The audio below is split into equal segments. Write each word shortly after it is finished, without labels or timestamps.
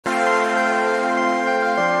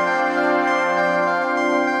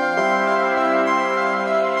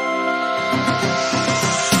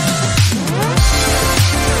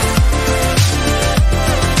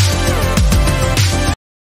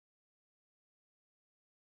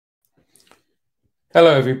Hello,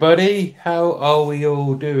 everybody. How are we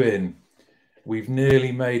all doing? We've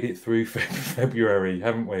nearly made it through February,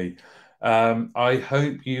 haven't we? I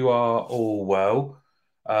hope you are all well.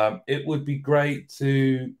 It would be great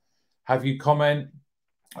to have you comment.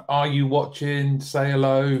 Are you watching? Say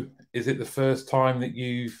hello. Is it the first time that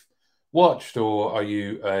you've watched, or are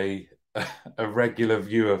you a regular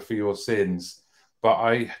viewer for your sins? But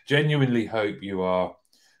I genuinely hope you are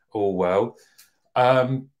all well.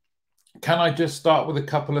 Um, can I just start with a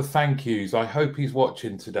couple of thank yous? I hope he's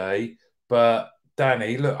watching today. But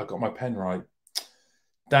Danny, look, I got my pen right.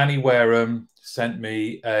 Danny Wareham sent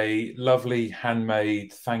me a lovely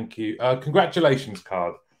handmade thank you, congratulations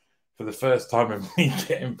card for the first time of me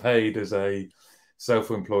getting paid as a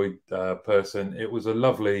self-employed person. It was a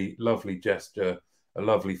lovely, lovely gesture, a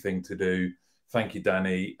lovely thing to do. Thank you,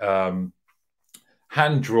 Danny.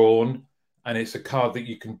 Hand drawn, and it's a card that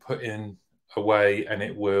you can put in away, and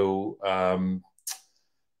it will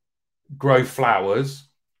grow flowers.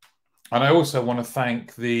 And I also want to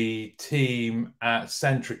thank the team at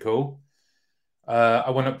Centrical. I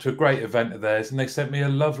went up to a great event of theirs and they sent me a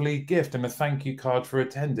lovely gift and a thank you card for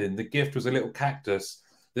attending. The gift was a little cactus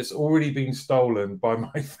that's already been stolen by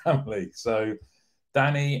my family. So,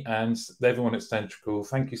 Danny and everyone at Centrical,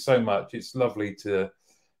 thank you so much. It's lovely to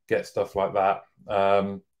get stuff like that.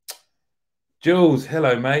 Jules,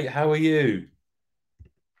 hello, mate. How are you?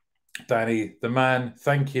 Danny, the man,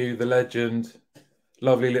 thank you, the legend.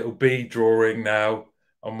 Lovely little bee drawing now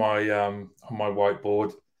on my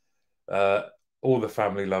whiteboard. Uh, all the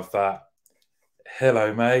family love that.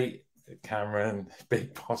 Hello, mate. Cameron,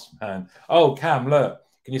 big boss man. Oh, Cam, look.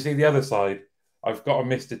 Can you see the other side? I've got a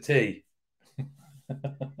Mr. T.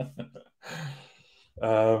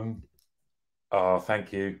 um, oh,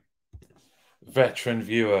 thank you. Veteran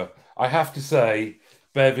viewer. I have to say,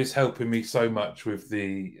 Bev is helping me so much with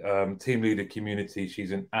the team leader community.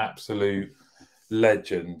 She's an absolute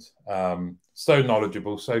legend. So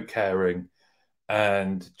knowledgeable, so caring,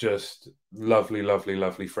 and just lovely, lovely,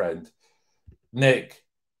 lovely friend. Nick,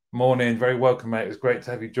 morning, very welcome, mate. It was great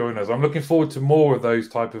to have you join us. I'm looking forward to more of those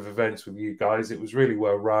type of events with you guys. It was really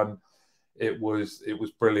well run. It was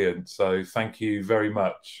brilliant. So thank you very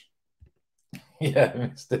much. Yeah,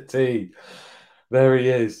 Mr. T. There he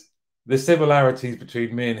is. The similarities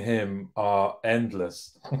between me and him are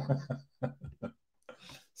endless.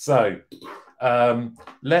 So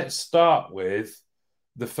let's start with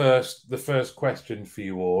the first question for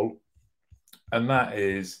you all, and that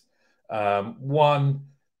is one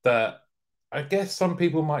that I guess some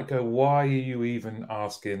people might go, "Why are you even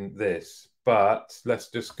asking this?" But let's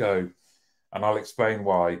just go, and I'll explain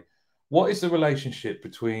why. What is the relationship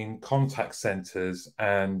between contact centers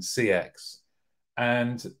and CX?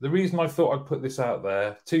 And the reason I thought I'd put this out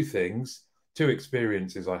there, two things, two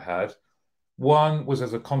experiences I had. One was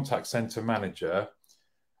as a contact center manager.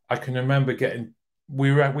 I can remember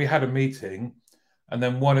we had a meeting, and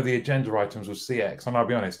then one of the agenda items was CX, and I'll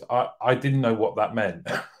be honest, I didn't know what that meant.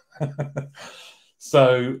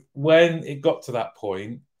 So when it got to that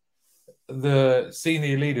point, the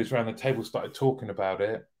senior leaders around the table started talking about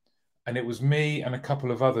it, and it was me and a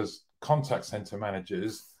couple of others, contact center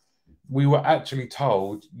managers. We were actually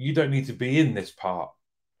told you don't need to be in this part.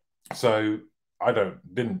 So I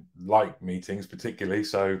didn't like meetings particularly,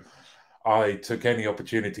 so I took any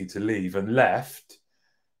opportunity to leave and left.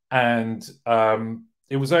 And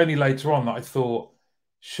it was only later on that I thought,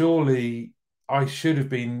 surely I should have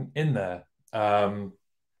been in there.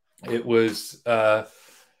 It was a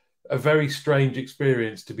very strange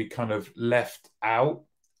experience to be kind of left out.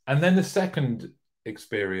 And then the second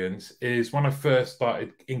experience is when I first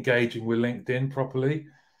started engaging with LinkedIn properly,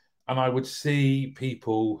 and I would see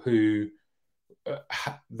people who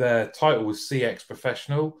their title was CX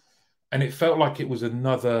professional, and it felt like it was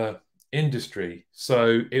another industry.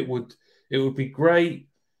 So it would be great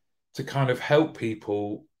to kind of help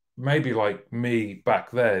people, maybe like me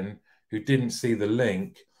back then, who didn't see the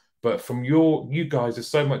link. But from you guys are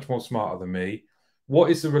so much more smarter than me. What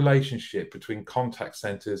is the relationship between contact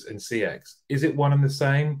centers and CX? Is it one and the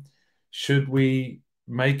same? Should we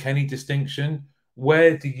make any distinction?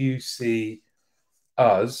 Where do you see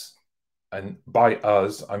us, and by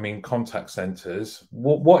us, I mean contact centers.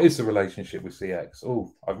 What is the relationship with CX?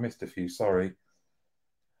 Oh, I've missed a few. Sorry.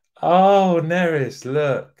 Oh, Neris,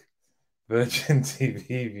 look, Virgin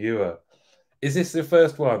TV viewer. Is this the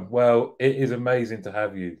first one? Well, it is amazing to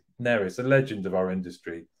have you, Neris, a legend of our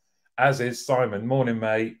industry, as is Simon. Morning,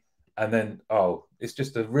 mate. And then, oh, it's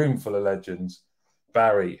just a room full of legends.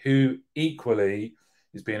 Barry, who equally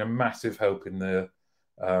is being a massive help in the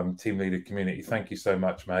team leader community. Thank you so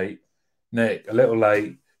much, mate. Nick, a little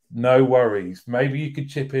late. No worries. Maybe you could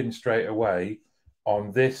chip in straight away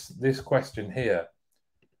on this question here.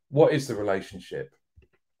 What is the relationship?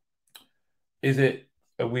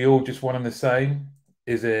 Are we all just one and the same?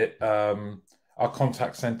 Is it our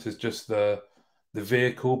contact centers just the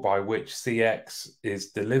vehicle by which CX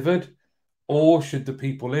is delivered, or should the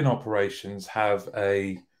people in operations have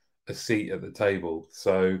a seat at the table?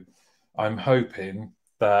 So I'm hoping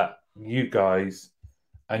that you guys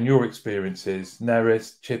and your experiences,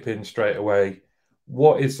 Neris, chip in straight away.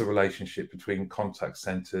 What is the relationship between contact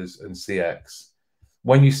centers and CX?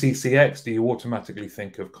 When you see CX, do you automatically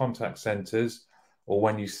think of contact centers? Or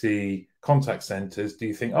when you see contact centers, do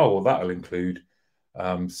you think, oh, well, that'll include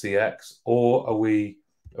CX? Or are we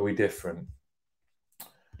different?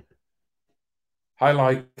 Hi,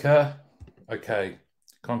 Leica. Okay,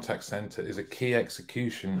 contact center is a key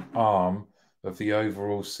execution arm of the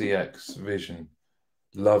overall CX vision.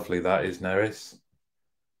 Lovely, that is, Neris.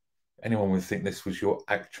 Anyone would think this was your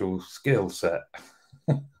actual skill set.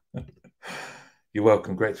 You're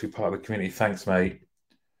welcome. Great to be part of the community. Thanks, mate.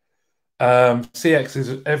 CX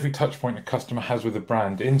is every touch point a customer has with a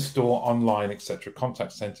brand, in-store, online, etc.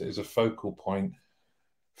 Contact center is a focal point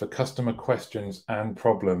for customer questions and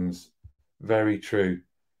problems. Very true.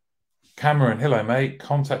 Cameron, hello, mate.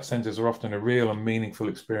 Contact centers are often a real and meaningful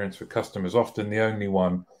experience for customers, often the only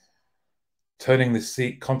one. Turning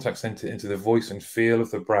the contact center into the voice and feel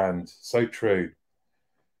of the brand. So true.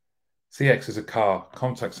 CX is a car.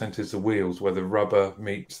 Contact center is the wheels where the rubber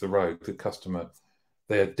meets the road, the customer.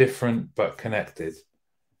 They are different but connected.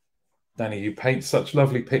 Danny, you paint such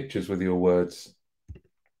lovely pictures with your words.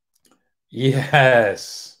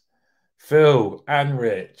 Yes. Phil and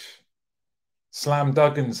Rich. Slam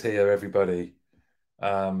Duggan's here, everybody.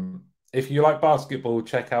 If you like basketball,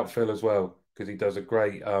 check out Phil as well, because he does a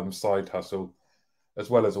great side hustle, as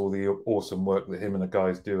well as all the awesome work that him and the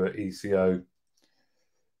guys do at ECO.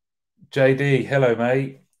 JD, hello,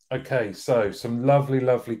 mate. Okay, so some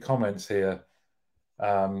lovely comments here.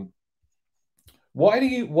 Why do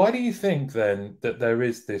you think then that there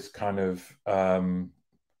is this kind of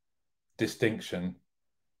distinction?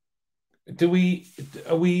 Are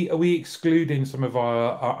we excluding some of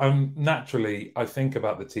our naturally, I think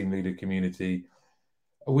about the team leader community.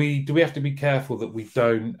 Do we have to be careful that we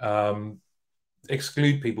don't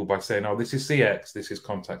exclude people by saying, oh, this is CX, this is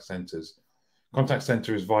contact centers. Contact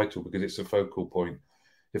center is vital because it's a focal point.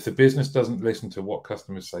 If the business doesn't listen to what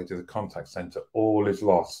customers say to the contact center, all is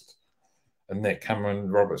lost. And Nick Cameron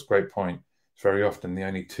Roberts, great point. It's very often the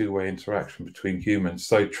only two-way interaction between humans.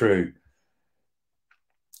 So true.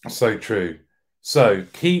 So true. So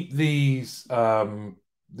keep these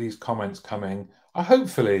comments coming.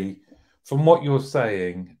 Hopefully, from what you're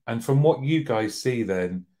saying and from what you guys see,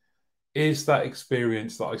 then is that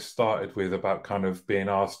experience that I started with about kind of being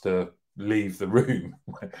asked to leave the room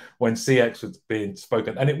when CX was being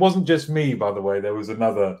spoken. And it wasn't just me, by the way. There was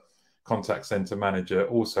another contact center manager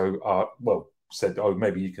also said, oh,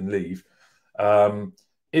 maybe you can leave.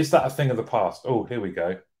 Is that a thing of the past? Oh, here we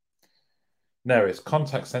go. Neris,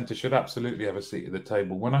 contact center should absolutely have a seat at the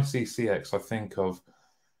table. When I see CX, I think of,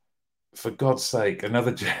 for God's sake,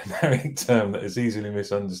 another generic term that is easily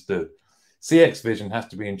misunderstood. CX vision has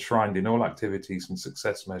to be enshrined in all activities and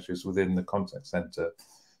success measures within the contact center.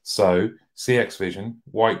 So CX vision,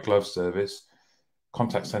 white glove service,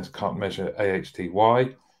 contact center can't measure AHT.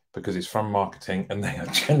 Why? Because it's from marketing and they are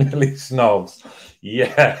generally snobs.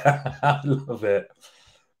 Yeah, I love it.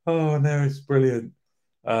 Oh, no, it's brilliant.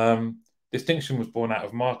 Distinction was born out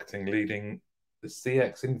of marketing, leading the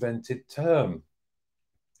CX invented term.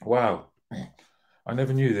 Wow. I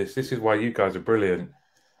never knew this. This is why you guys are brilliant.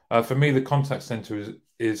 For me, the contact center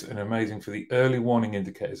is an amazing for the early warning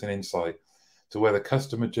indicators and insight to where the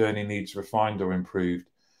customer journey needs refined or improved.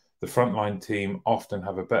 The frontline team often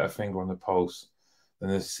have a better finger on the pulse than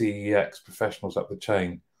the CEX professionals up the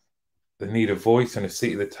chain. They need a voice and a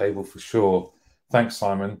seat at the table for sure. Thanks,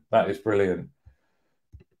 Simon. That is brilliant.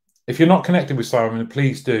 If you're not connected with Simon,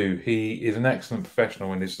 please do. He is an excellent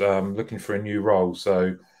professional and is looking for a new role.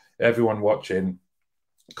 So everyone watching,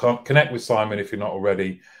 connect with Simon if you're not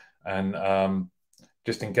already, and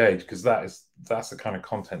just engage, because that's the kind of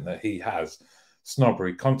content that he has.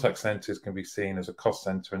 Snobbery. Contact centers can be seen as a cost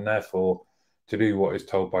center and therefore to do what is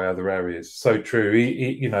told by other areas. So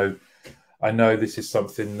true. I know this is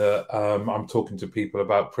something that I'm talking to people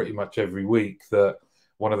about pretty much every week, that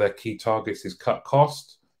one of their key targets is cut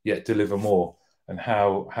cost, yet deliver more. And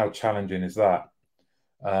how challenging is that?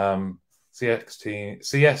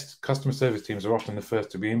 CS customer service teams are often the first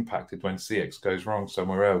to be impacted when CX goes wrong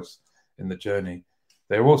somewhere else in the journey.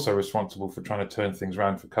 They're also responsible for trying to turn things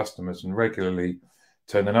around for customers and regularly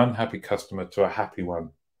turn an unhappy customer to a happy one.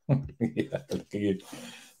 Yeah, look at you.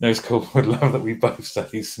 Nose Cool would love that we both say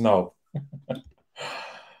he's snob.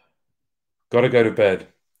 Got to go to bed.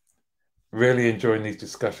 Really enjoying these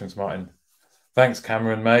discussions, Martin. Thanks,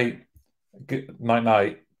 Cameron, mate. Good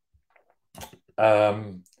night.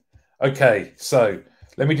 Okay, so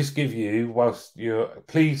let me just give you, whilst you're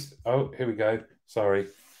please. Oh, here we go. Sorry.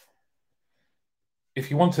 If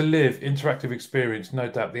you want to live interactive experience, no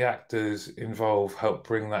doubt the actors involved help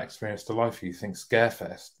bring that experience to life for you. Think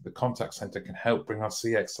Scarefest. The contact center can help bring our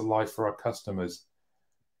CX to life for our customers.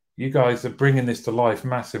 You guys are bringing this to life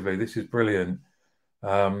massively. This is brilliant.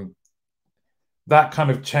 That kind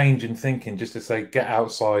of change in thinking, just to say, get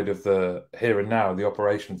outside of the here and now, the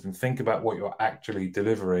operations, and think about what you're actually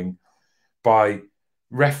delivering by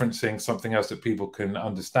referencing something else that people can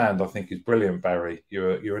understand, I think is brilliant, Barry.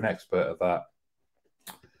 You're an expert at that.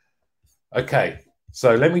 Okay,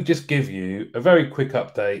 so let me just give you a very quick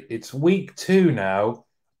update. It's week 2 now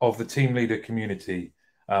of the Team Leader community.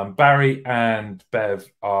 Barry and Bev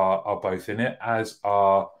are both in it, as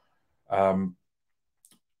are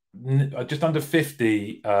just under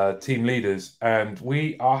 50 team leaders. And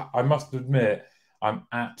we are, I must admit, I'm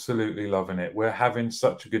absolutely loving it. We're having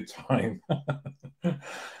such a good time.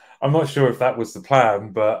 I'm not sure if that was the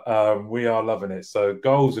plan, but we are loving it. So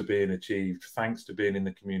goals are being achieved thanks to being in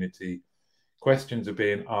the community. Questions are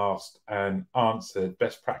being asked and answered.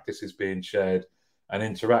 Best practices being shared, and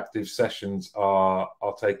interactive sessions are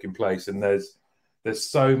taking place. And there's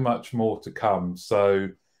so much more to come. So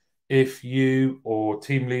if you or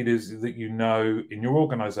team leaders that you know in your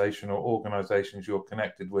organization or organizations you're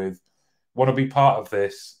connected with want to be part of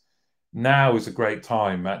this, now is a great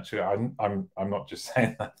time. Actually, I'm not just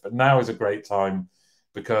saying that, but now is a great time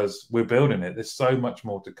because we're building it. There's so much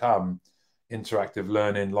more to come. Interactive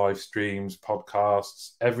learning, live streams,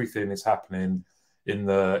 podcasts, everything is happening in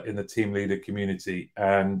the team leader community.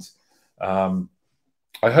 And I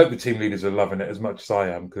hope the team leaders are loving it as much as I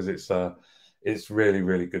am, because it's really,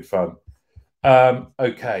 really good fun.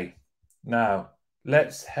 Okay, now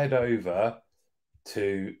let's head over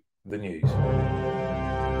to the news.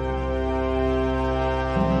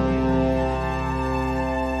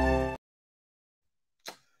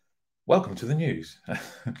 Welcome to the news.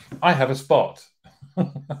 I have a spot.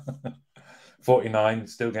 49,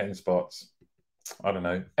 still getting spots. I don't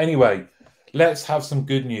know. Anyway, let's have some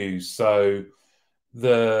good news. So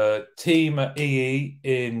the team at EE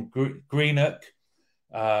in Greenock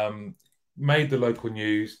made the local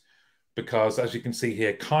news because, as you can see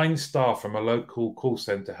here, kind staff from a local call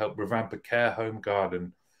centre helped revamp a care home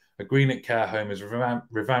garden. A Greenock care home has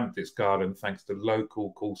revamped its garden thanks to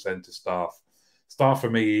local call centre staff. Staff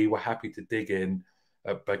from EE were happy to dig in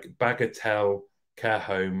at Bagatelle Care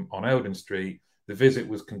Home on Eldon Street. The visit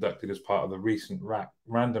was conducted as part of the recent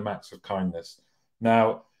Random Acts of Kindness.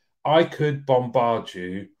 Now, I could bombard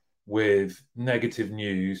you with negative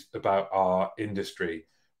news about our industry,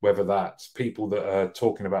 whether that's people that are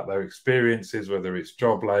talking about their experiences, whether it's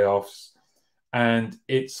job layoffs, and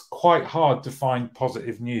it's quite hard to find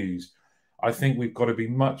positive news. I think we've got to be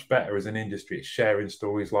much better as an industry at sharing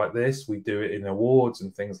stories like this. We do it in awards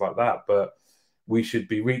and things like that, but we should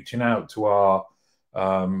be reaching out to our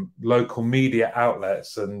local media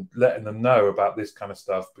outlets and letting them know about this kind of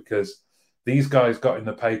stuff, because these guys got in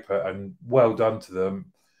the paper, and well done to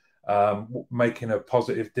them. Making a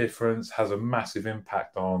positive difference, has a massive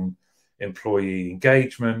impact on employee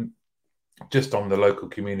engagement, just on the local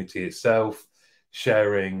community itself,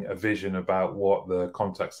 sharing a vision about what the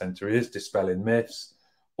contact center is, dispelling myths,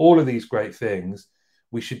 all of these great things.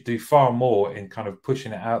 We should do far more in kind of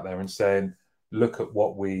pushing it out there and saying, look at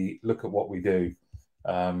what we do.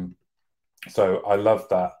 So I love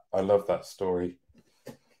that story.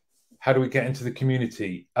 How do we get into the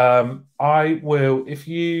community? It's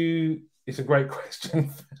a great question,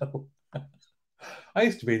 Phil. I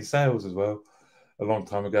used to be in sales as well a long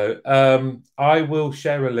time ago. I will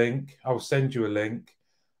share a link. I will send you a link.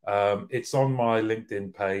 It's on my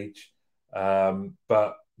LinkedIn page.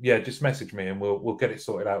 But yeah, just message me and we'll get it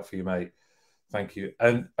sorted out for you, mate. Thank you.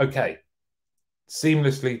 And okay,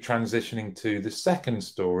 seamlessly transitioning to the second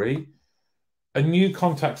story, a new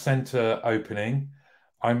contact center opening.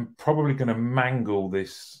 I'm probably going to mangle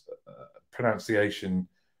this pronunciation.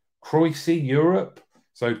 Croissy Europe.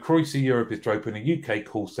 So Croissy Europe is to open a UK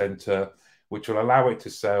call center, which will allow it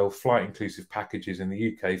to sell flight inclusive packages in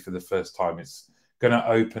the UK for the first time. It's going to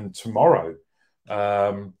open tomorrow.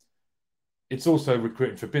 It's also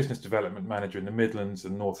recruiting for business development manager in the Midlands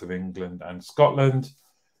and north of England and Scotland.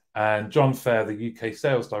 And John Fair, the UK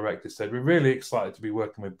sales director, said, "We're really excited to be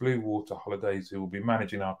working with Blue Water Holidays, who will be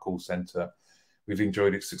managing our call centre. we've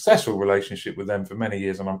enjoyed a successful relationship with them for many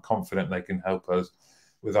years, and I'm confident they can help us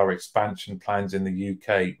with our expansion plans in the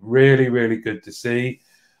UK. Really, really good to see,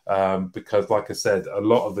 because like I said, a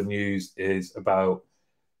lot of the news is about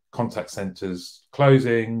contact centers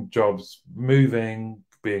closing, jobs moving,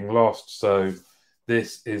 being lost. So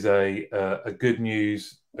this is a good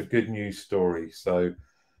news story. So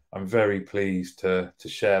I'm very pleased to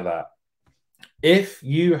share that. If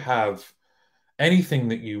you have anything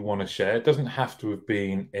that you want to share, it doesn't have to have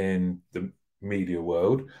been in the media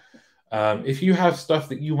world. If you have stuff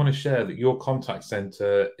that you want to share that your contact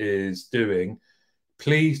center is doing,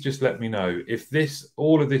 please just let me know. If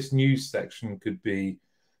all of this news section could be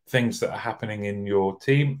things that are happening in your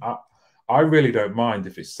team, I really don't mind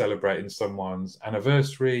if it's celebrating someone's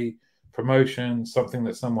anniversary, promotion, something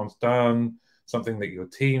that someone's done, something that your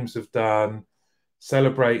teams have done,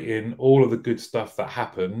 celebrating all of the good stuff that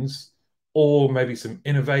happens, or maybe some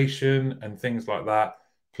innovation and things like that.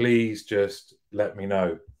 Please just let me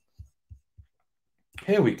know.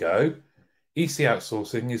 Here we go. EC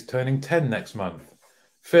Outsourcing is turning 10 next month.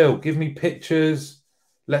 Phil, give me pictures.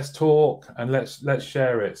 Let's talk and let's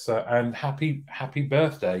share it. So, and happy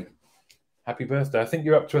birthday. Happy birthday. I think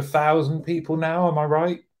you're up to 1,000 people now, am I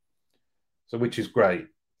right? So, which is great.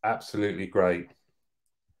 Absolutely great.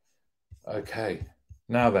 Okay.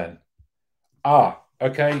 Now then.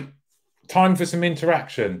 Okay. Time for some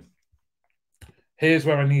interaction. Here's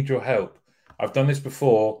where I need your help. I've done this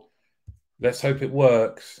before. Let's hope it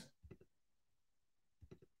works.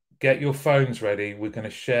 Get your phones ready. We're going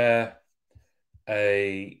to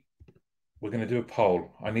do a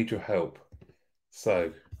poll. I need your help.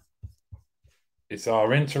 So it's our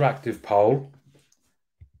interactive poll.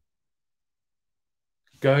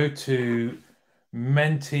 Go to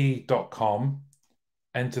menti.com,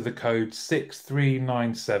 enter the code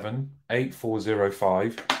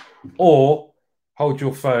 63978405, or hold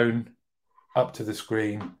your phone up to the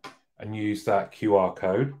screen and use that QR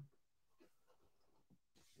code.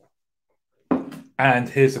 And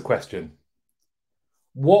here's the question.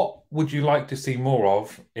 What would you like to see more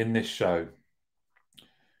of in this show?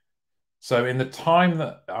 So in the time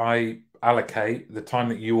that I allocate, the time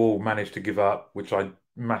that you all manage to give up, which I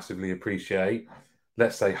massively appreciate,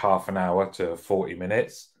 let's say half an hour to 40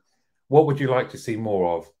 minutes, what would you like to see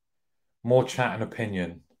more of? More chat and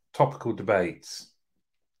opinion, topical debates.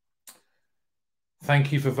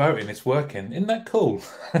 Thank you for voting. It's working. Isn't that cool?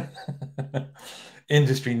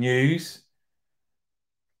 Industry news.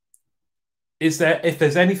 If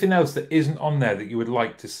there's anything else that isn't on there that you would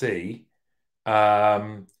like to see,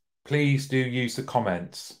 please do use the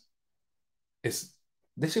comments. This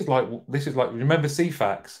is like remember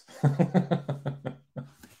CFAX?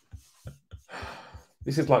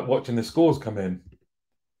 This is like watching the scores come in.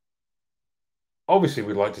 Obviously,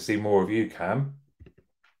 we'd like to see more of you, Cam.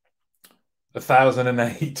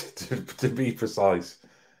 1,008 to be precise.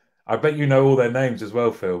 I bet you know all their names as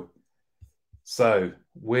well, Phil. So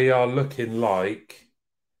we are looking like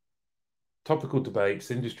topical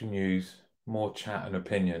debates, industry news, more chat and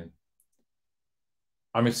opinion.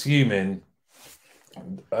 I'm assuming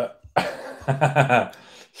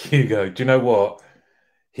Hugo, do you know what?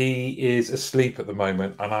 He is asleep at the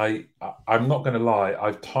moment, and I'm not going to lie,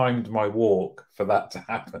 I've timed my walk for that to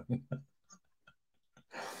happen.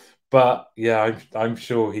 But yeah, I'm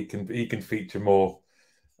sure he can feature more.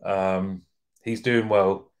 He's doing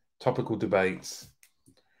well. Topical debates,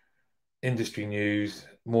 industry news,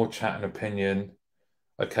 more chat and opinion.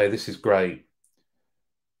 Okay, this is great.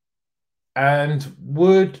 And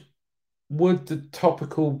would the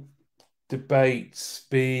topical debates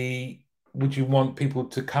be, would you want people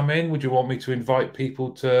to come in? Would you want me to invite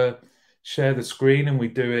people to share the screen and we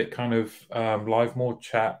do it kind of live, more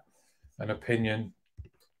chat and opinion?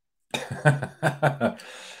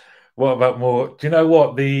 What about more? Do you know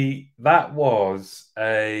what? That was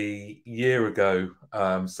a year ago.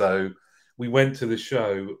 So we went to the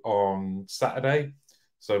show on Saturday.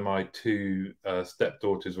 So my two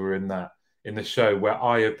stepdaughters were in the show where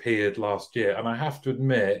I appeared last year, and I have to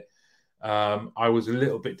admit, I was a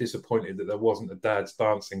little bit disappointed that there wasn't a dad's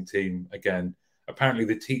dancing team again. Apparently,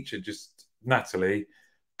 the teacher, Natalie,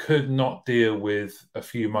 could not deal with a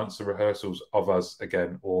few months of rehearsals of us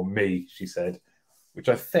again, or me, she said, which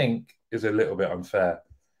I think is a little bit unfair.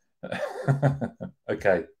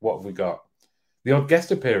 Okay, what have we got? The odd guest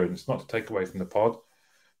appearance, not to take away from the pod,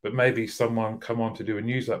 but maybe someone come on to do a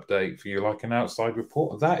news update for you, like an outside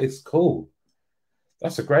reporter. That is cool.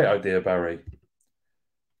 That's a great idea, Barry.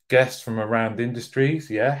 Guests from around industries,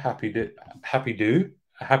 yeah, happy days.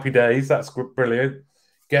 That's brilliant.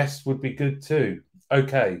 Guests would be good too.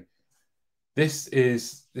 Okay, this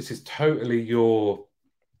is totally your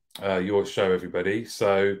show, everybody.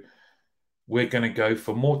 So we're going to go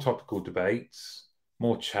for more topical debates,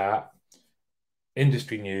 more chat,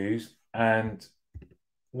 industry news, and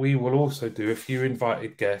we will also do a few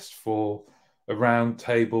invited guests for a round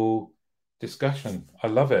table discussion. I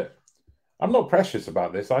love it. I'm not precious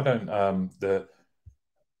about this. I don't the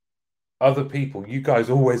other people, you guys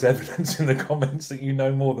always evidence in the comments that you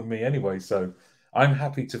know more than me anyway. So I'm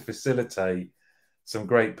happy to facilitate some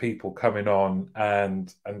great people coming on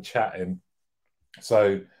and chatting.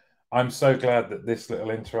 So I'm so glad that this little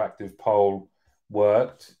interactive poll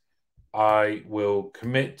worked. I will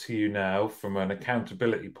commit to you now from an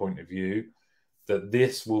accountability point of view that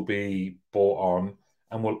this will be brought on,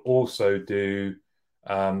 and we'll also do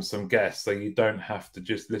some guests so you don't have to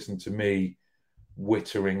just listen to me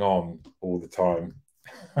wittering on all the time.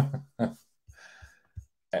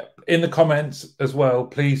 In the comments as well,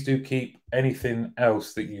 please do keep anything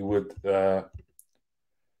else that you would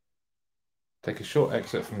take a short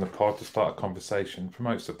excerpt from the pod to start a conversation,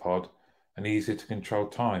 promotes the pod, and easier to control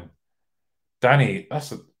time. Danny,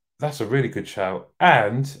 that's a really good shout.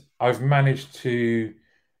 And I've managed to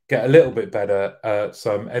get a little bit better at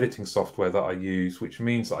some editing software that I use, which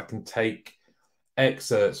means that I can take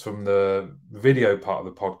excerpts from the video part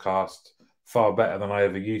of the podcast far better than I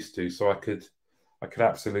ever used to. So I could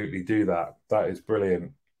absolutely do that. That is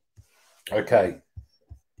brilliant. Okay.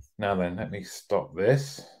 Now then, let me stop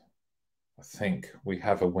this. I think we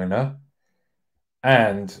have a winner.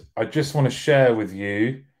 And I just want to share with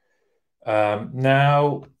you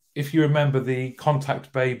now, if you remember the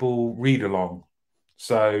Contact Babel read along.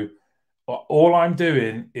 So all I'm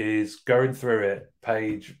doing is going through it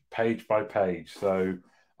page by page. So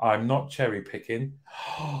I'm not cherry picking.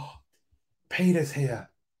 Peter's here.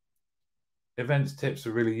 Events tips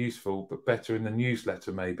are really useful, but better in the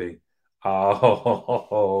newsletter, maybe.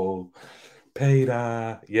 Oh,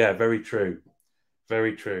 Peter. Yeah, very true.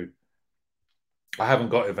 Very true. I haven't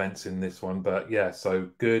got events in this one, but yeah, so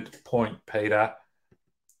good point, Peter.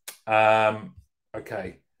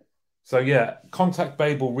 Okay. So yeah, Contact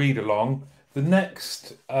Babel read along. The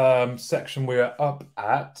next section we're up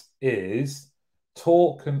at is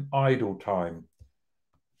talk and idle time.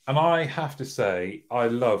 And I have to say, I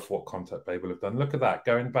love what Contact Babel have done. Look at that,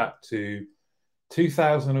 going back to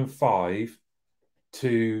 2005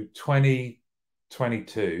 to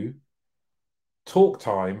 2022, talk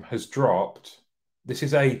time has dropped. This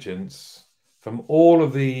is agents from all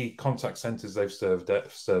of the contact centers they've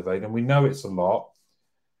surveyed, and we know it's a lot.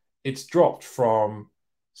 It's dropped from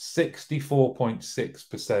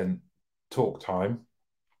 64.6% talk time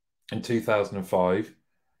in 2005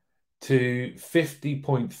 to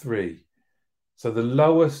 50.3%. So the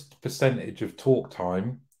lowest percentage of talk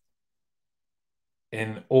time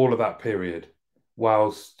in all of that period,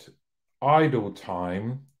 whilst idle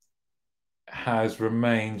time has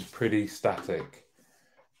remained pretty static.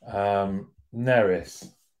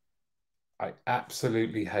 Neris, I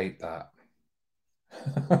absolutely hate that.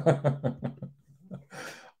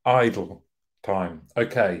 Idle time.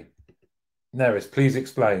 Okay. Neris, please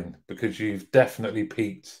explain, because you've definitely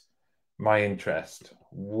piqued my interest.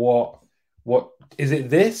 What is it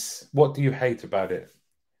this? What do you hate about it?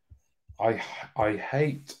 I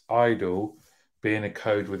hate idle being a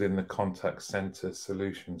code within the contact center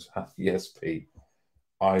solutions. Yes, Pete.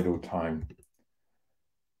 Idle time.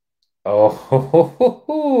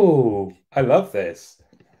 Oh, I love this.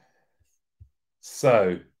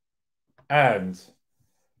 So, and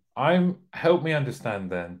help me understand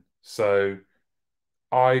then. So,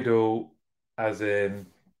 idle as in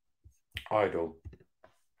idle.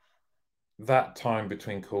 That time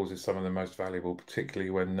between calls is some of the most valuable, particularly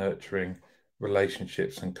when nurturing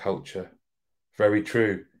relationships and culture. Very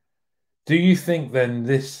true. Do you think then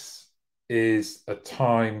this is a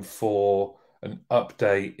time for an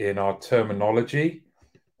update in our terminology?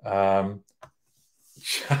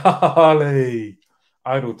 Charlie,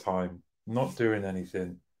 idle time, not doing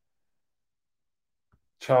anything.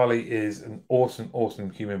 Charlie is an awesome, awesome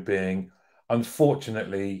human being.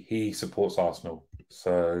 Unfortunately, he supports Arsenal.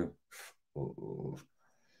 So,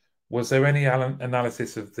 was there any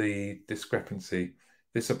analysis of the discrepancy?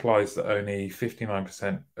 This applies that only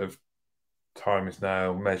 59% of time is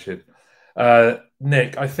now measured.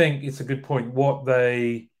 Nick, I think it's a good point. What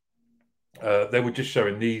they were just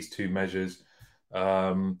showing these two measures.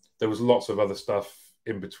 There was lots of other stuff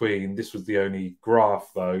in between. This was the only graph,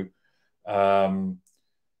 though.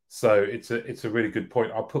 So it's a really good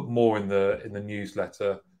point. I'll put more in the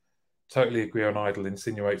newsletter. Totally agree on idle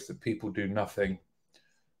insinuates that people do nothing.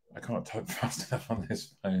 I can't type fast enough on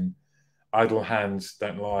this phone. Idle hands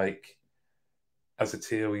don't like. as a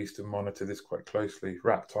TO, we used to monitor this quite closely.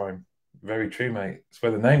 Wrap time. Very true, mate. It's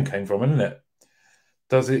where the name came from, isn't it?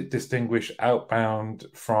 Does it distinguish outbound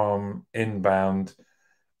from inbound?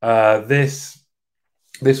 This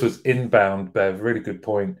was inbound, Bev. Really good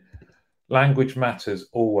point. Language matters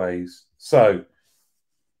always. So,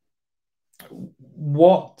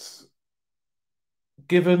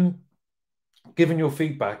 given your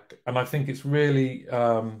feedback, and I think it's really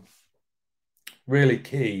really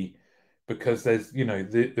key, because there's,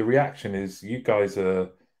 the reaction is you guys are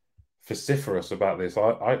vociferous about this.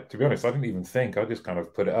 I to be honest, I didn't even think. I just kind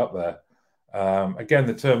of put it up there. Again,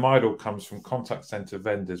 the term idle comes from contact center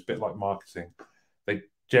vendors, a bit like marketing. They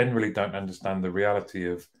generally don't understand the reality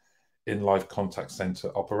of in-life contact center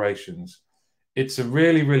operations. It's a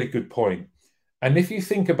really, really good point. And if you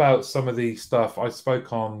think about some of the stuff I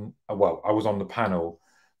spoke on, well, I was on the panel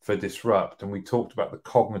for Disrupt, and we talked about the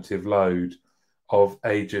cognitive load of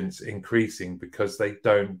agents increasing because they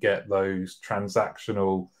don't get those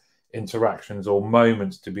transactional interactions or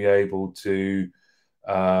moments to be able to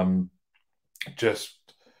just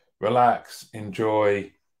relax,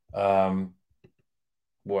 enjoy.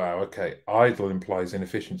 Wow, okay. Idle implies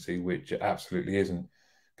inefficiency, which it absolutely isn't.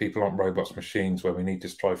 People aren't robots, machines, where we need to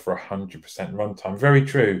strive for 100% runtime. Very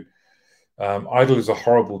true. Idle is a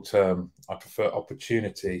horrible term. I prefer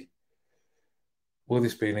opportunity. Will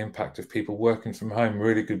this be an impact of people working from home?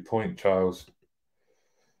 Really good point, Charles.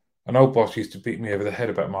 An old boss used to beat me over the head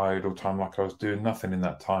about my idle time, like I was doing nothing in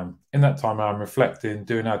that time. In that time, I'm reflecting,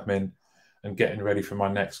 doing admin, and getting ready for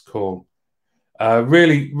my next call.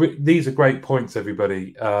 These are great points,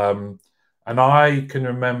 everybody. And I can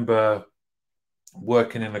remember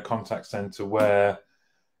working in a contact center where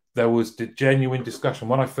there was the genuine discussion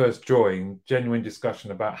when I first joined, genuine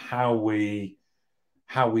discussion about how we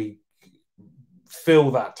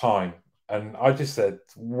fill that time. And I just said,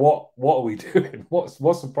 what are we doing? What's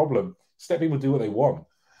the problem? Just let people do what they want.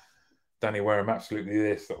 Danny Wareham, absolutely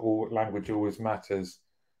this, that all language always matters.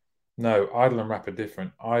 No, idle and wrap are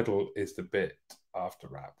different. Idle is the bit after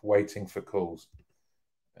wrap, waiting for calls.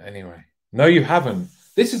 Anyway, no, you haven't.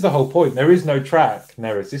 This is the whole point. There is no track,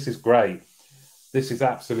 Neris. This is great. This is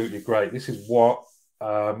absolutely great. This is what,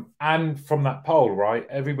 and from that poll, right?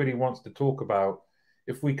 Everybody wants to talk about,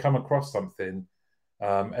 if we come across something,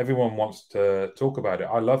 everyone wants to talk about it.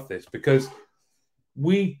 I love this, because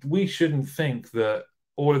we shouldn't think that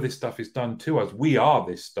all of this stuff is done to us. We are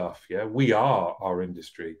this stuff, yeah? We are our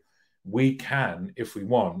industry. We can, if we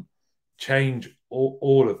want, change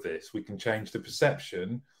all of this. We can change the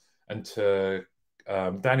perception. And to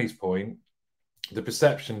Danny's point, the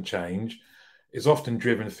perception change is often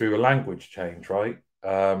driven through a language change, right?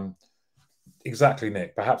 Exactly,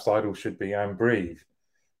 Nick. Perhaps idle should be and breathe.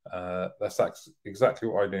 That's exactly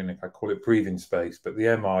what I do, Nick. I call it breathing space, but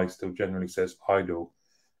the MI still generally says idle,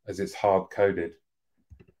 as it's hard-coded.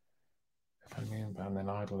 If I'm inbound, then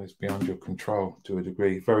idle is beyond your control to a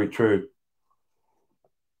degree. Very true.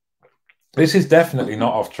 This is definitely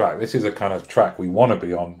not off track. This is a kind of track we want to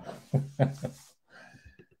be on.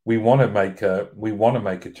 we want to make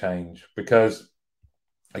a change, because,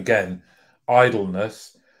 again,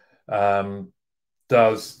 idleness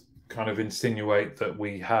does kind of insinuate that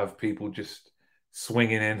we have people just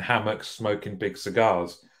swinging in hammocks, smoking big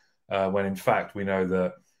cigars, when in fact we know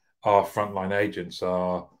that our frontline agents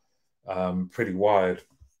are pretty wired.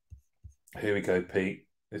 Here we go, Pete.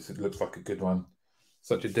 This looks like a good one.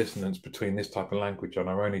 Such a dissonance between this type of language and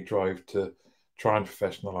our only drive to try and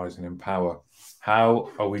professionalize and empower. How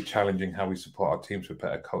are we challenging how we support our teams with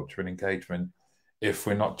better culture and engagement if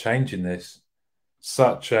we're not changing this?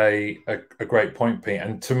 Such a great point, Pete.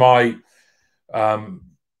 And to my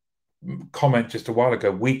comment just a while ago,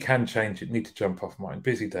 we can change it. Need to jump off mine.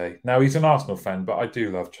 Busy day. Now, he's an Arsenal fan, but I do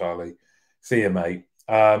love Charlie. See you, mate.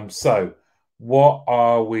 So what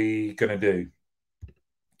are we going to do?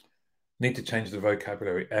 Need to change the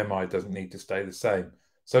vocabulary. MI doesn't need to stay the same.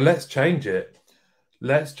 So let's change it.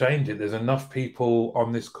 Let's change it. There's enough people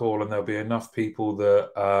on this call, and there'll be enough people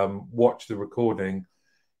that watch the recording.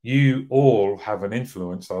 You all have an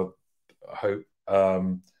influence, I hope.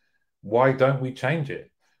 Why don't we change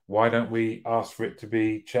it? Why don't we ask for it to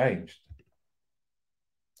be changed?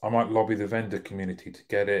 I might lobby the vendor community to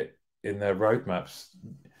get it in their roadmaps.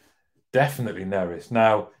 Definitely Neris.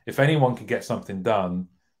 Now, if anyone can get something done,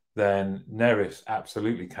 then Neris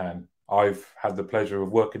absolutely can. I've had the pleasure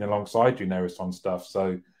of working alongside you, Neris, on stuff.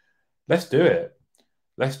 So let's do it.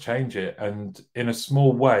 Let's change it. And in a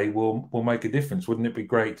small way, we'll make a difference. Wouldn't it be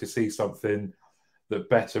great to see something that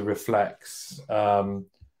better reflects some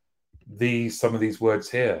of these words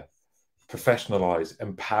here? Professionalize,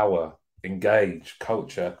 empower, engage,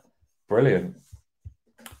 culture. Brilliant.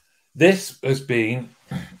 This has been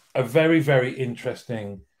a very, very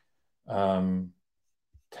interesting tangent.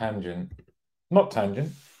 Not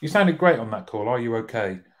tangent. You sounded great on that call. Are you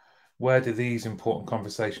okay? Where do these important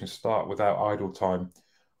conversations start without idle time?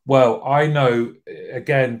 Well, I know,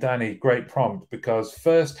 again, Danny, great prompt, because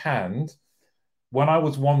firsthand, when I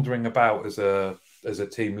was wandering about as a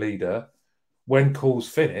team leader, when calls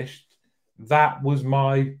finished, that was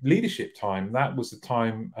my leadership time. That was the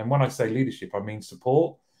time, and when I say leadership, I mean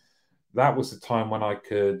support. That was the time when I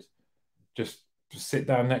could just sit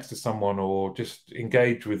down next to someone or just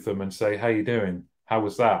engage with them and say, "How you doing? How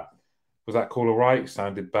was that? Was that call all right?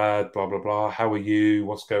 Sounded bad, blah, blah, blah. How are you?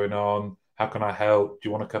 What's going on? How can I help? Do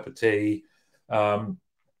you want a cup of tea?" Um,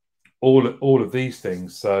 all of these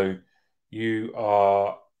things. So you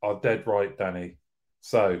are dead right, Danny.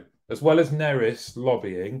 So as well as Neris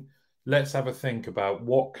lobbying, let's have a think about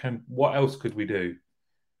what else could we do?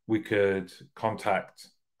 We could contact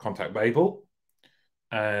Babel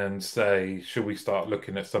and say, should we start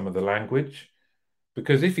looking at some of the language?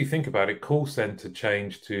 Because if you think about it, call center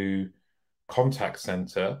changed to contact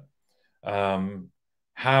center. Um,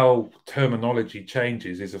 how terminology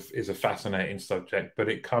changes is a fascinating subject, but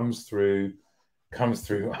it comes through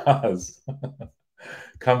us.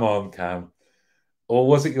 Come on, Cam. Or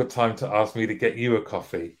was it your time to ask me to get you a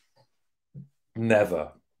coffee?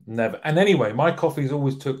 Never, never. And anyway, my coffees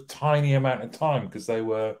always took tiny amount of time because they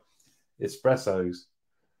were espressos.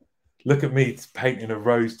 Look at me painting a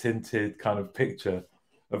rose tinted kind of picture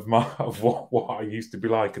of what I used to be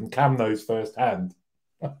like, and Cam knows firsthand.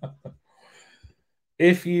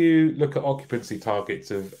 If you look at occupancy targets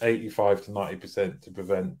of 85 to 90% to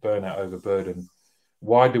prevent burnout overburden,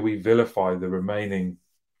 why do we vilify the remaining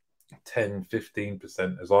 10,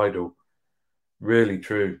 15% as idle? Really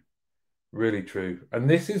true. Really true. And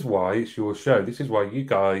this is why it's your show. This is why you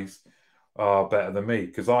guys are better than me,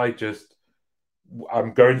 because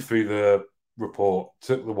I'm going through the report,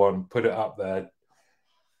 took the one, put it up there,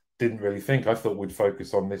 didn't really think. I thought we'd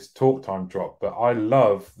focus on this talk time drop, but I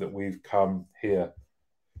love that we've come here.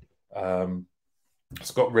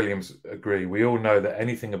 Scott Williams agree. We all know that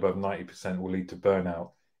anything above 90% will lead to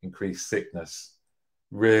burnout, increased sickness.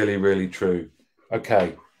 Really, really true.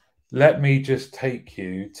 Okay, let me just take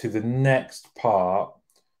you to the next part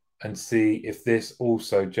and see if this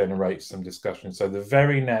also generates some discussion. So the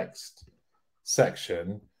very next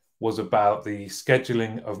section was about the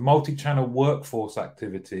scheduling of multi-channel workforce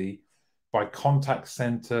activity by contact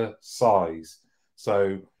center size.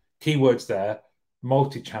 So keywords there,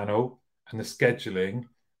 multi-channel and the scheduling.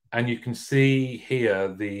 And you can see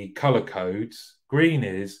here the color codes. Green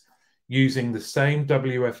is using the same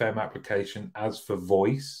WFM application as for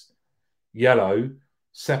voice. Yellow, a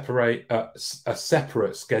separate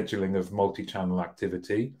scheduling of multi-channel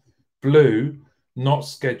activity. Blue, not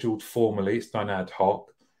scheduled formally, it's done ad hoc.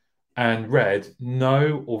 And red,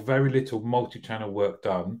 no or very little multi-channel work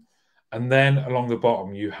done. And then along the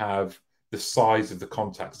bottom, you have the size of the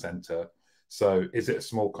contact center. So is it a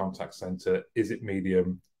small contact center? Is it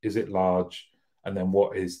medium? Is it large? And then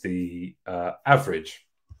what is the average?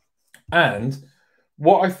 And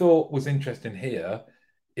what I thought was interesting here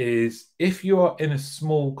is if you're in a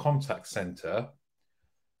small contact center,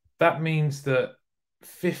 that means that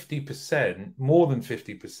 50%, more than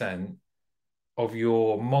 50% of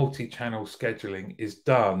your multi-channel scheduling is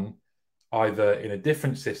done either in a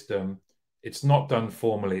different system, it's not done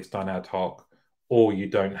formally, it's done ad hoc, or you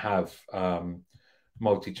don't have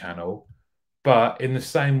multi-channel. But in the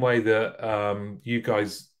same way that you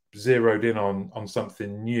guys zeroed in on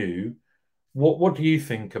something new, what do you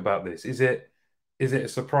think about this? Is it a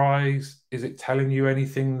surprise? Is it telling you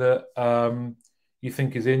anything that you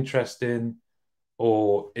think is interesting,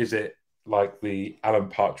 or is it like the Alan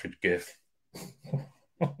Partridge gif?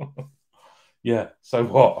 Yeah. So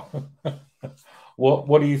what?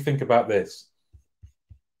 What do you think about this?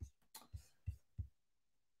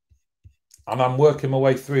 And I'm working my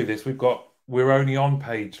way through this. We're only on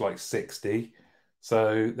page like 60,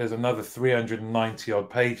 so there's another 390 odd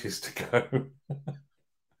pages to go.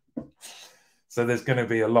 So there's going to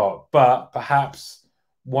be a lot, but perhaps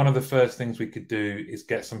one of the first things we could do is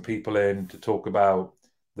get some people in to talk about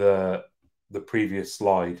the previous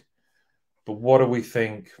slide. But what do we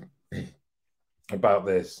think about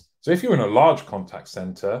this? So if you're in a large contact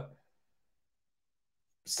center,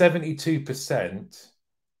 72%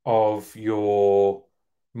 of your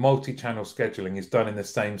multi-channel scheduling is done in the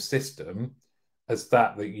same system as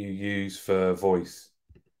that you use for voice.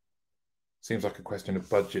 Seems like a question of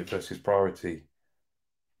budget versus priority.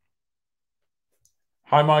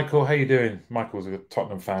 Hi, Michael. How you doing? Michael's a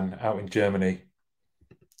Tottenham fan out in Germany.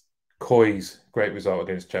 Coy's great result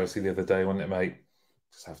against Chelsea the other day, wasn't it, mate?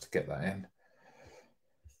 Just have to get that in.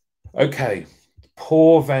 Okay,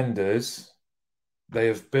 poor vendors. They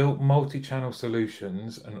have built multi-channel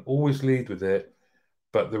solutions and always lead with it,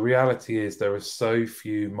 but the reality is there are so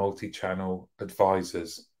few multi-channel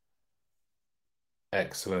advisors.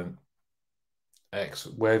 Excellent.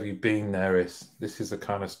 Where have you been, Neris? This is the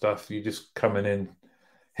kind of stuff you just coming in,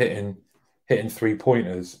 hitting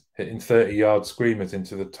 3-pointers, hitting 30-yard screamers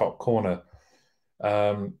into the top corner.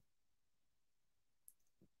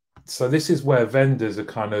 So this is where vendors are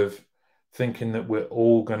kind of thinking that we're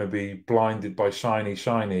all going to be blinded by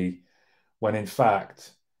shiny, when in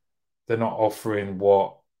fact they're not offering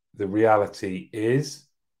what the reality is.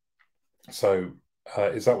 So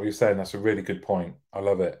is that what you're saying? That's a really good point. I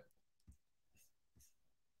love it.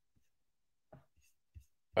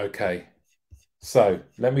 Okay. So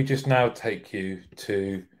let me just now take you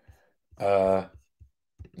to, yeah,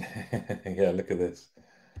 look at this.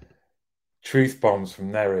 Truth bombs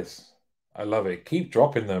from Neris. I love it. Keep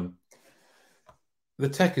dropping them. The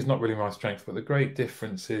tech is not really my strength, but the great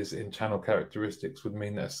differences in channel characteristics would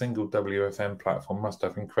mean that a single WFM platform must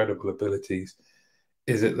have incredible abilities.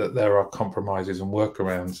 Is it that there are compromises and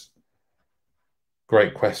workarounds?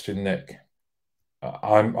 Great question, Nick.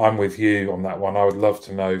 I'm with you on that one. I would love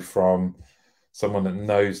to know from someone that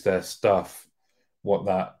knows their stuff what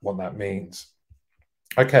that means.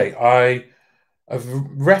 Okay, I have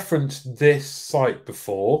referenced this site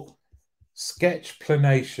before.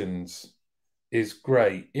 Sketchplanations is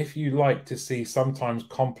great. If you like to see sometimes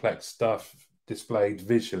complex stuff displayed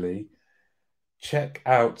visually, check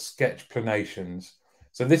out Sketchplanations.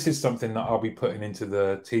 So this is something that I'll be putting into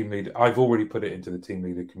the team leader. I've already put it into the team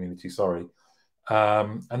leader community, sorry.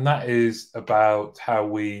 And that is about how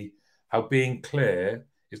being clear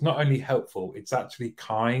is not only helpful, it's actually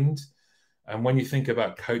kind. And when you think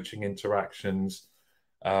about coaching interactions,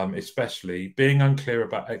 especially being unclear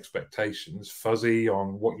about expectations, fuzzy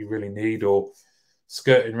on what you really need, or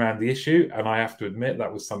skirting around the issue. And I have to admit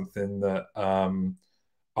that was something that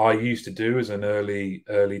I used to do as an early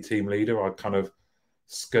team leader. I'd kind of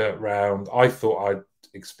skirt round. I thought I'd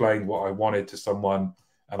explained what I wanted to someone,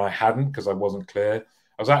 and I hadn't because I wasn't clear.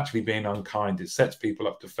 I was actually being unkind. It sets people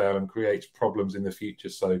up to fail and creates problems in the future.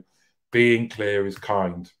 So being clear is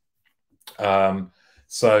kind.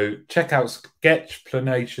 So check out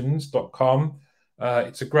sketchplanations.com.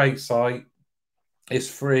 It's a great site. It's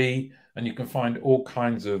free, and you can find all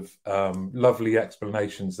kinds of lovely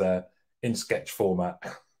explanations there in sketch format.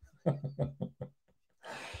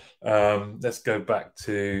 Let's go back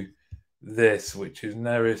to this, which is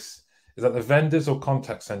Neris. Is that the vendors or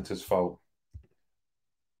contact center's fault?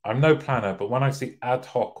 I'm no planner, but when I see ad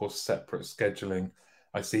hoc or separate scheduling,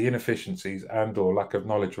 I see inefficiencies and or lack of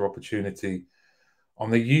knowledge or opportunity on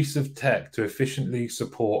the use of tech to efficiently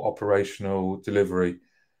support operational delivery.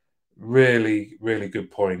 Really, really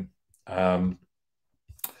good point. I'm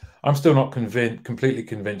still not completely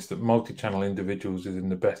convinced that multi-channel individuals is in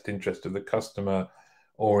the best interest of the customer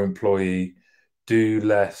or employee. Do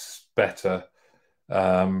less, better.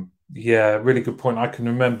 Yeah, really good point. I can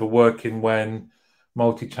remember working when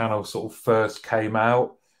multi-channel sort of first came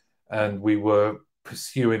out, and we were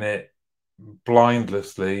pursuing it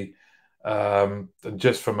blindlessly. And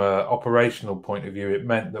just from an operational point of view, it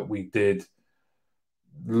meant that we did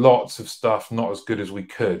lots of stuff not as good as we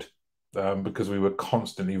could, because we were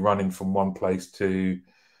constantly running from one place to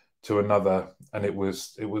another, and it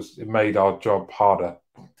made our job harder.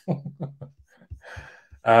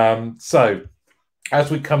 So as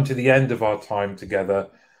we come to the end of our time together,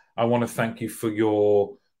 I want to thank you for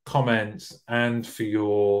your comments and for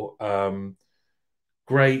your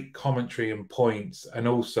great commentary and points, and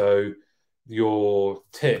also your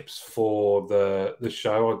tips for the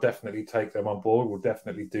show. I'll definitely take them on board. We'll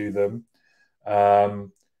definitely do them.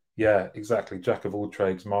 Yeah, exactly. Jack of all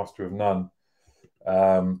trades, master of none.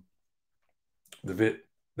 The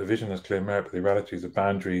vision has clear merit, but the reality is the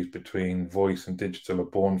boundaries between voice and digital are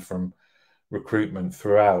born from recruitment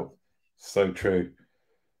throughout. So true.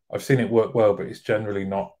 I've seen it work well, but it's generally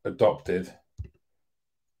not adopted.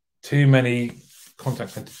 Too many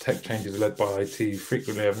contact center tech changes led by IT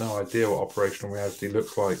frequently have no idea what operational reality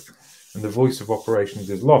looks like, and the voice of operations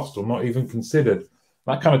is lost or not even considered.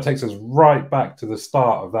 That kind of takes us right back to the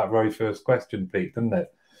start of that very first question, Pete, doesn't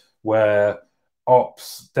it? Where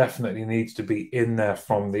ops definitely needs to be in there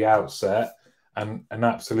from the outset and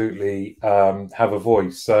absolutely have a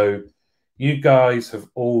voice. So you guys have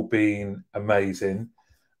all been amazing.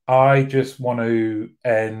 I just want to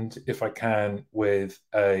end, if I can, with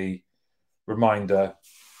a reminder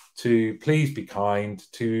to please be kind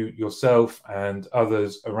to yourself and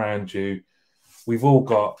others around you. We've all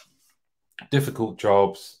got difficult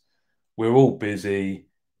jobs. We're all busy.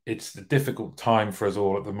 It's a difficult time for us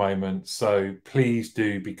all at the moment. So please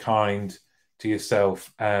do be kind to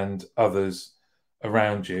yourself and others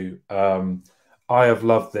around you. I have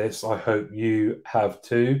loved this. I hope you have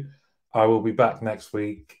too. I will be back next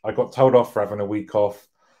week. I got told off for having a week off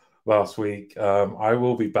last week. I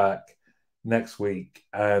will be back next week,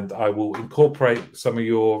 and I will incorporate some of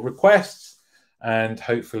your requests and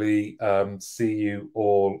hopefully see you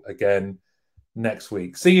all again next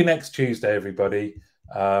week. See you next Tuesday, everybody.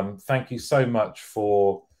 Thank you so much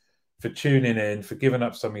for tuning in, for giving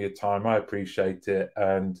up some of your time. I appreciate it,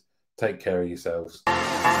 and take care of yourselves.